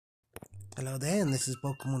Hello there, and this is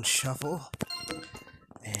Pokémon Shuffle,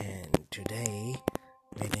 and today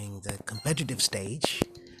we're doing the competitive stage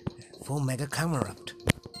for Mega Camerupt.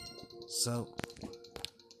 So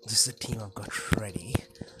this is the team I've got ready.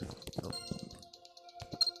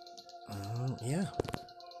 Yeah.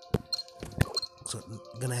 So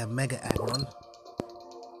I'm gonna have Mega Aggron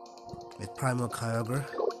with Primal Kyogre,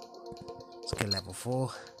 skill level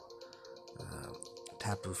 4,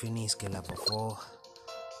 Tapu Fini, skill level 4,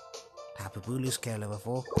 Tapu Bulu, skill level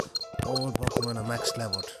 4. All Pokemon are max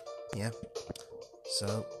leveled. Yeah.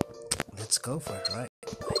 So let's go for it, right?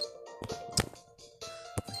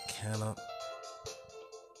 I cannot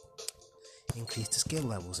increase the skill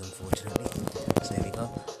levels, unfortunately. So there we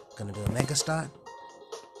go. Gonna do a Mega Start,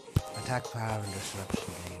 attack power and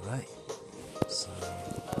disruption value, right? So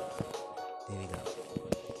there we go.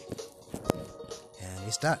 And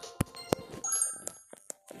we start.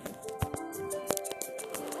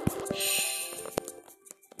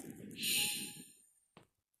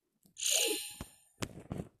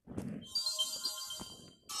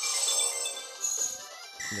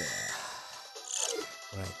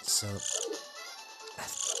 Right, so I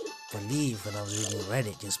believe when I was reading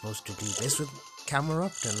Reddit, you're supposed to do this with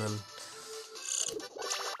Camerupt, and then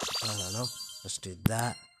I don't know. Let's do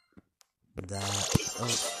that.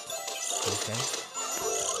 Oh, okay.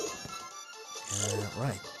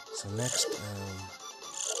 Right. So next,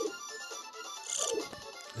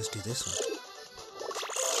 let's do this one.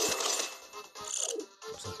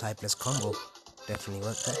 So typeless combo definitely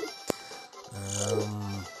worked there.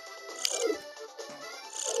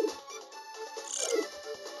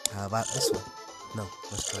 How about this one? No,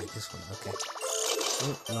 let's try this one. Okay.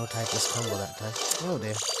 Oh, no typeless combo that time. Oh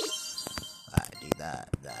dear. I do that,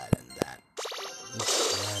 and that.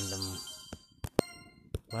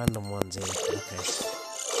 Random ones in. Okay.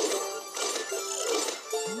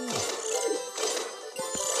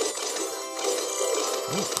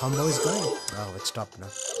 Oh, combo is going. Oh, it stopped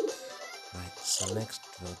now. Right, so next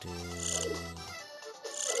we'll do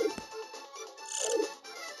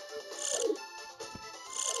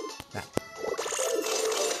that.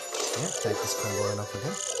 Yeah, type this combo enough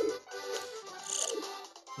again.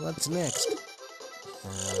 What's next?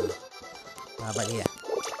 How about here?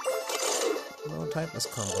 No typeless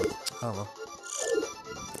combo. Oh well.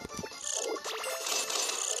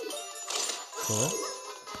 Cool.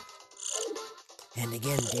 And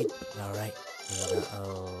again, dude. Alright.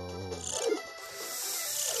 Oh.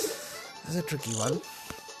 That's a tricky one.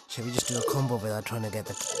 Should we just do a combo without trying to get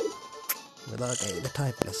the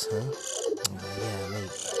typeless, huh? Yeah, maybe.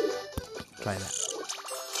 Try that.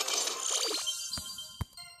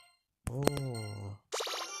 Oh.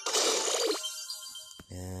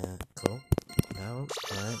 Yeah, cool. Now,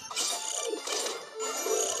 alright.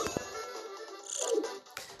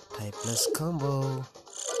 Typeless combo.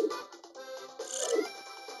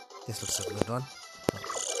 This looks like a good one.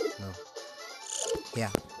 No.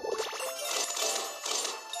 Yeah.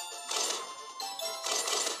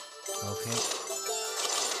 Okay.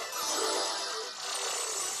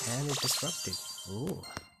 And it disrupted. Ooh.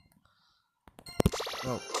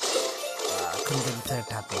 Oh. Couldn't get the third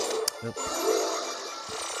tapping. Nope.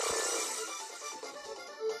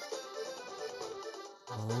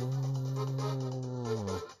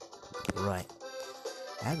 Oh. Right.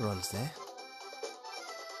 Aggron's there.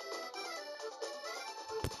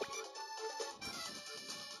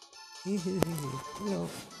 Hello.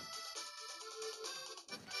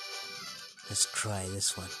 Let's try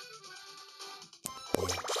this one.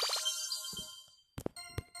 Yeah.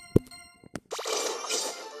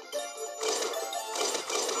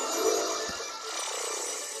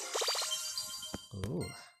 Ooh.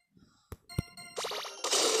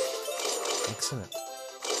 Excellent.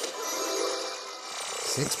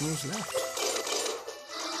 6 moves left.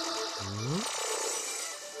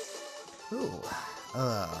 Ooh.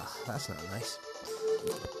 That's not nice.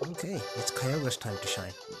 Okay, it's Kyogre's time to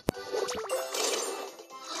shine.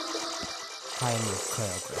 Primal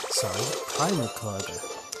Kyogre. Sorry, Primal Kyogre.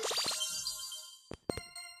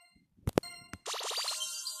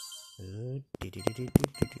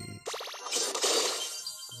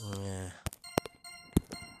 Yeah.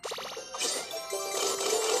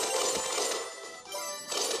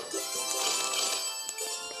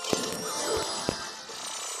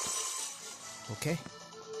 Okay.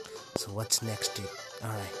 So what's next, dude?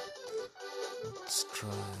 Alright. Let's try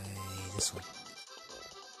this one.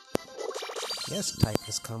 Yes,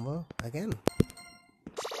 typeless combo again.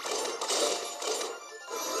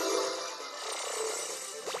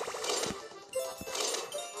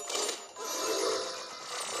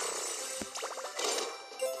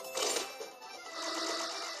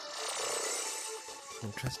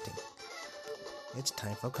 Interesting. It's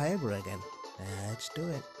time for Kyogre again. Let's do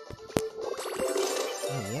it.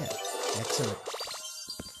 Oh yeah, excellent.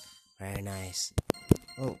 Very nice.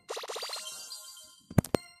 Oh.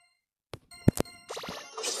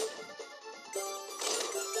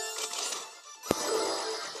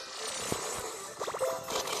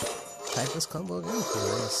 Typhus combo again?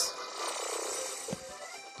 Nice.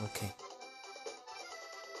 Okay.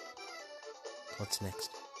 What's next?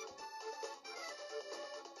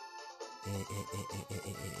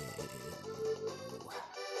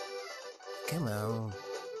 Come on.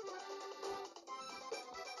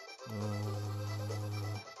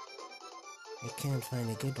 I can't find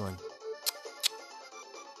a good one.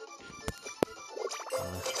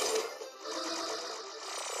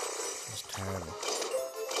 It's terrible.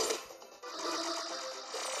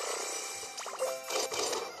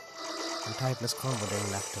 And typeless combo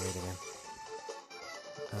didn't activate again.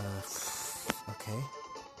 Okay.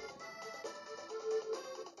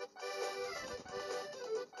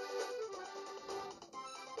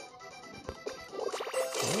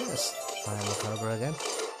 Yes, Primal Cobra again.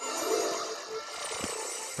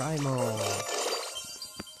 Primal.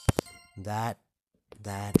 That.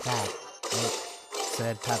 Oh,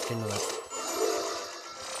 third tap didn't work.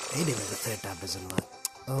 Maybe the third tap doesn't work.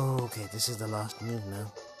 Oh, okay, this is the last move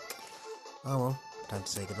now. Oh well, time to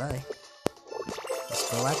say goodbye.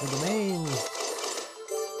 Let's go back with the main.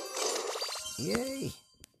 Yay!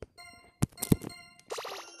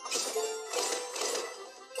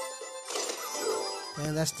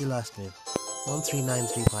 And that's the last move.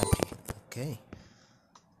 139353. Okay.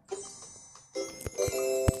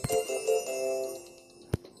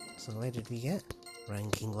 So where did we get?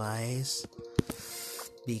 Ranking wise,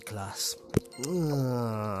 B class.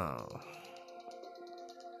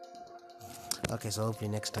 Okay, so hopefully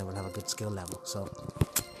next time we'll have a good skill level. So,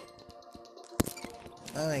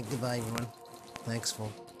 alright, goodbye everyone. Thanks for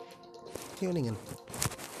tuning in.